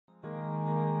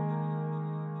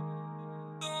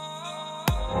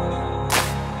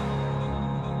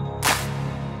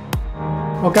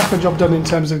Well, Gaffer, job done in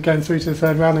terms of going through to the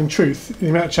third round. In truth, the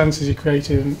amount of chances you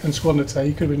created and squandered today,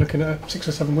 you could have been looking at a 6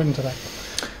 or 7 win today.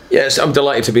 Yes, I'm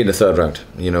delighted to be in the third round.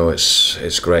 You know,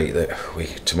 it's great that we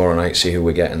tomorrow night see who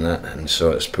we get in that, and so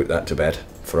let's put that to bed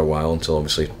for a while until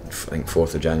obviously I think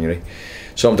 4th of January.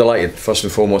 So I'm delighted. First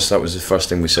and foremost, that was the first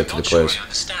thing we said to the players: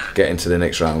 get into the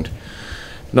next round.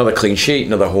 Another clean sheet,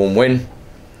 another home win.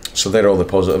 So they're all the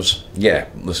positives. Yeah,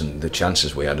 listen, the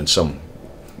chances we had, and some,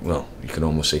 well, you can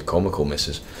almost say comical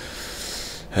misses,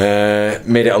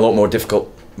 made it a lot more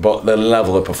difficult. But the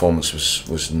level of performance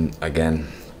was again,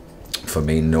 for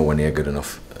me, nowhere near good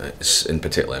enough. In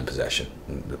particular in possession,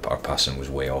 our passing was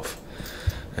way off,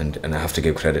 and I have to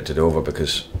give credit to Dover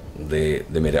because they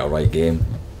made it a right game,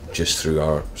 just through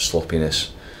our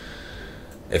sloppiness.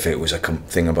 If it was a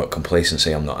thing about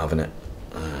complacency, I'm not having it.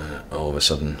 All of a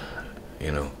sudden,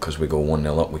 you know, because we go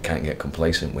 1-0 up, we can't get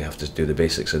complacent. We have to do the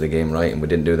basics of the game right, and we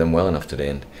didn't do them well enough today.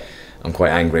 And I'm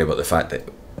quite angry about the fact that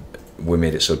we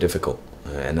made it so difficult,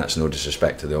 and that's no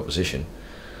disrespect to the opposition,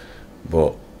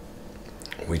 but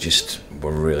we just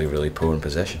were really, really poor in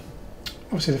possession.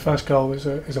 Obviously, the first goal is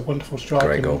a wonderful strike.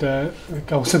 Great goal. And the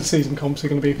goals of the season comps are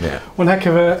going to be one heck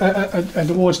of an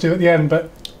awards due at the end. But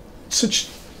such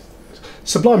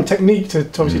sublime technique to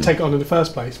obviously take it on in the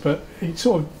first place. But he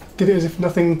sort of did it as if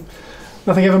nothing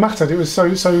ever mattered. It was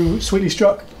so sweetly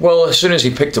struck. Well, as soon as he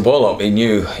picked the ball up, he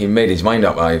knew, he made his mind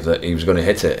up, Ive, that he was going to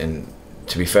hit it. And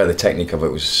to be fair, the technique of it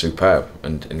was superb,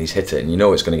 and he's hit it, and you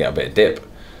know it's going to get a bit of dip.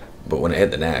 But when it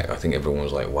hit the net, I think everyone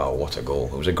was like, wow, what a goal.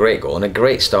 It was a great goal and a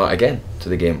great start again to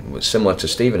the game. It was similar to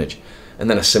Stevenage. And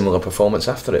then a similar performance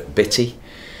after it. Bitty,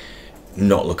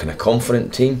 not looking a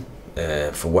confident team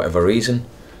for whatever reason.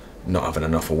 Not having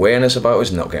enough awareness about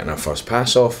us, not getting our first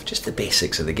pass off. Just the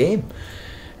basics of the game.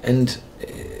 And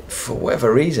for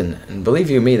whatever reason, and believe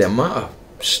you me, the amount of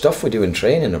stuff we do in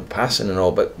training and passing and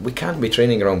all, but we can't be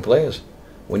training our own players.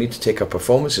 We need to take our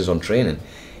performances on training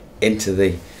into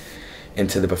the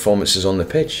performances on the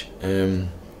pitch, and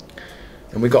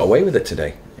we got away with it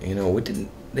today. You know,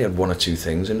 they had 1 or 2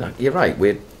 things, and you're right, we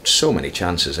had so many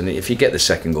chances, and if you get the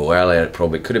second goal earlier, it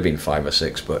probably could have been 5 or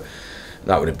 6, but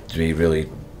that would be really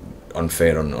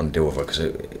unfair on Dover, because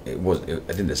it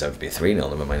didn't deserve to be a 3-0,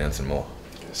 never mind anything more.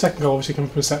 The second goal obviously came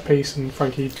from a set piece, and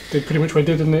Frankie did pretty much what he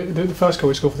did in the first goal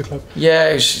he scored for the club.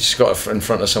 Yeah, he just got it in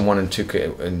front of someone and took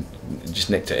it and just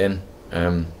nicked it in.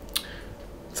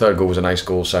 Third goal was a nice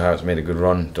goal. Sahat's made a good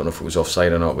run. Don't know if it was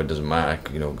offside or not, but it doesn't matter.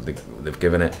 You know, they've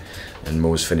given it, and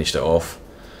Mo's finished it off.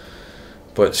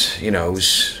 But you know, it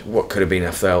was what could have been,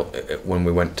 I felt, when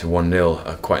we went to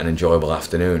 1-0, quite an enjoyable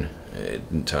afternoon. It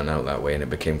didn't turn out that way, and it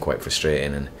became quite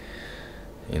frustrating. And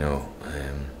you know,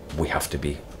 we have to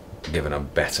be given a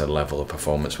better level of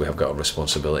performance. We have got a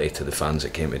responsibility to the fans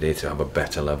that came today to have a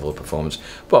better level of performance.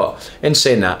 But in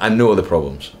saying that, I know the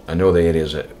problems. I know the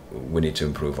areas that we need to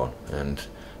improve on, and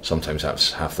sometimes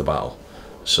that's half the battle.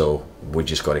 So we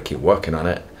just got to keep working on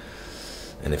it.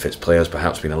 And if it's players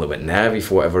perhaps being a little bit nervy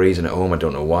for whatever reason at home, I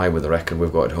don't know why, with the record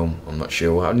we've got at home, I'm not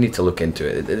sure. I need to look into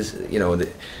it. You know,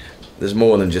 there's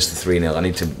more than just the 3-0. I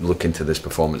need to look into this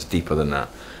performance deeper than that.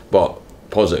 But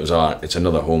positives are, it's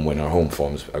another home win. Our home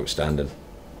form's outstanding.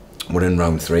 We're in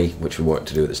round 3, which we wanted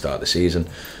to do at the start of the season.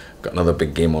 Got another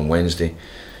big game on Wednesday.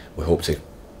 We hope to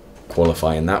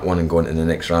qualify in that one and go into the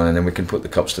next round, and then we can put the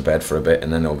cups to bed for a bit,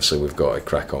 and then obviously we've got to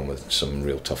crack on with some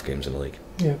real tough games in the league.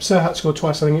 Yeah, Serhat scored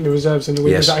twice, I think, in the reserves in the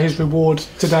week. Yes. Is that his reward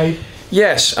today?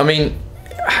 Yes, I mean,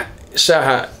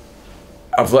 Serhat,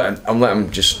 I'm letting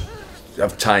him just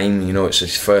have time. You know, it's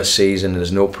his first season, and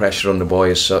there's no pressure on the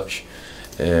boy as such.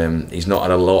 He's not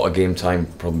had a lot of game time,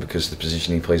 probably because the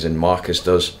position he plays in, Marcus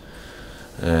does.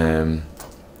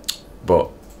 But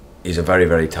he's a very,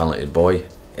 very talented boy.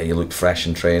 He looked fresh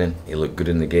in training, he looked good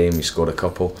in the game, he scored a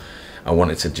couple. I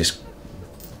wanted to just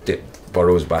dip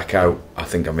Burrows back out. I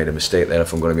think I made a mistake there,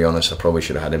 if I'm going to be honest. I probably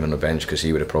should have had him on the bench, because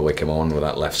he would have probably come on with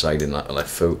that left side and that left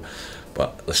foot.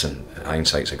 But listen,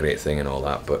 hindsight's a great thing and all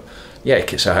that. But yeah,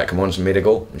 Serhat come on and made a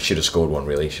goal. He should have scored one,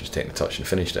 really. He should have taken a touch and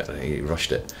finished it. He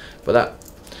rushed it. But that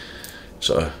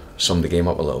sort of summed the game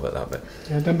up a little bit, that bit.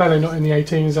 Yeah, Dembele not in the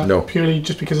 18, is that purely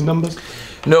just because of numbers?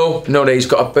 No, he's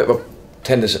got a bit of a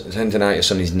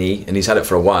tendinitis on his knee, and he's had it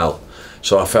for a while.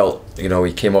 So I felt, you know,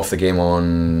 he came off the game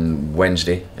on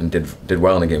Wednesday and did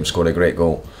well in the game, scored a great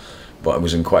goal, but I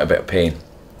was in quite a bit of pain.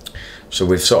 So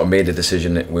we've sort of made the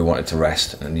decision that we wanted to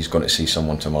rest, and he's going to see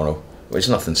someone tomorrow. It's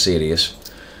nothing serious.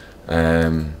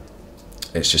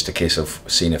 It's just a case of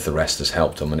seeing if the rest has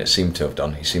helped him, and it seemed to have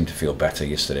done. He seemed to feel better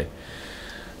yesterday.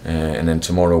 And then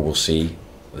tomorrow we'll see.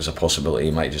 There's a possibility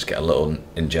he might just get a little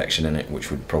injection in it, which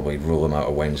would probably rule him out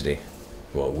of Wednesday.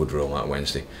 Well, it would rule him out of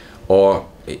Wednesday. Or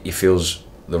he feels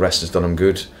the rest has done him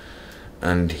good,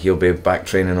 and he'll be back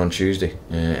training on Tuesday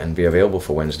and be available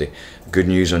for Wednesday. Good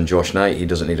news on Josh Knight, he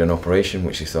doesn't need an operation,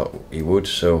 which he thought he would,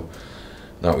 so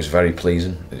that was very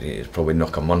pleasing. It's probably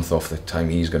knock a month off the time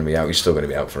he's going to be out. He's still going to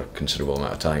be out for a considerable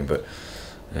amount of time, but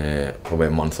probably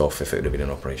a month off if it would have been an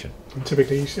operation. And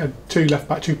typically, you had two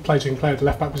players who can play at the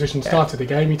left back position started the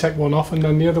game. You take one off, and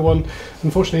then the other one,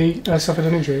 unfortunately, suffered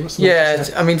an injury.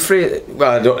 I mean,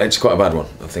 it's quite a bad one.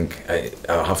 I think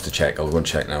I'll have to check. I'll go and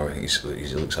check now. He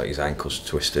looks like his ankle's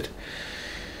twisted.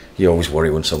 You always worry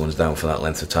when someone's down for that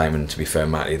length of time, and to be fair,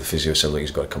 Matty, the physio, said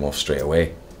he's got to come off straight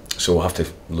away. So we'll have to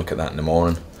look at that in the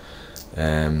morning.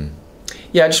 I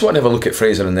just want to have a look at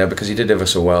Fraser in there, because he did ever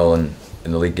so well in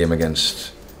the league game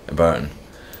against Burton,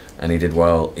 and he did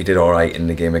well. He did all right in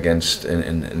the game against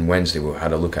in Wednesday. We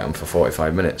had a look at him for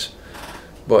 45 minutes,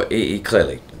 but he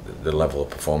clearly, the level of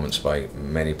performance by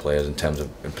many players in terms of,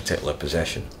 in particular,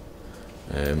 possession,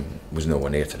 was nowhere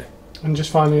near today. And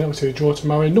just finally, obviously, a draw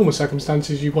tomorrow. In normal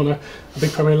circumstances, you want a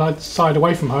big Premier League side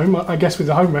away from home. I guess with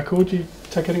the home record, you'd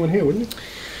take anyone here, wouldn't you?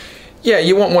 Yeah,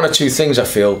 you want one or two things, I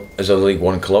feel, as a League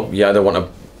One club. You either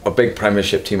want a big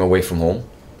Premiership team away from home,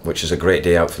 which is a great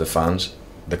day out for the fans,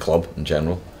 the club in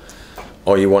general,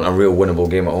 or you want a real winnable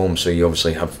game at home, so you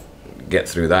obviously get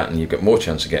through that, and you get more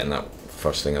chance of getting that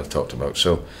first thing I've talked about.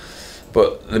 So,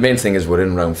 but the main thing is we're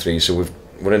in round 3, so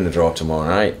we're in the draw tomorrow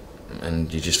night,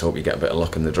 and you just hope you get a bit of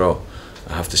luck in the draw.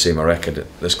 I have to say my record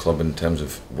at this club in terms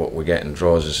of what we get in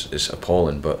draws is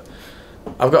appalling, but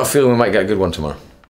I've got a feeling we might get a good one tomorrow.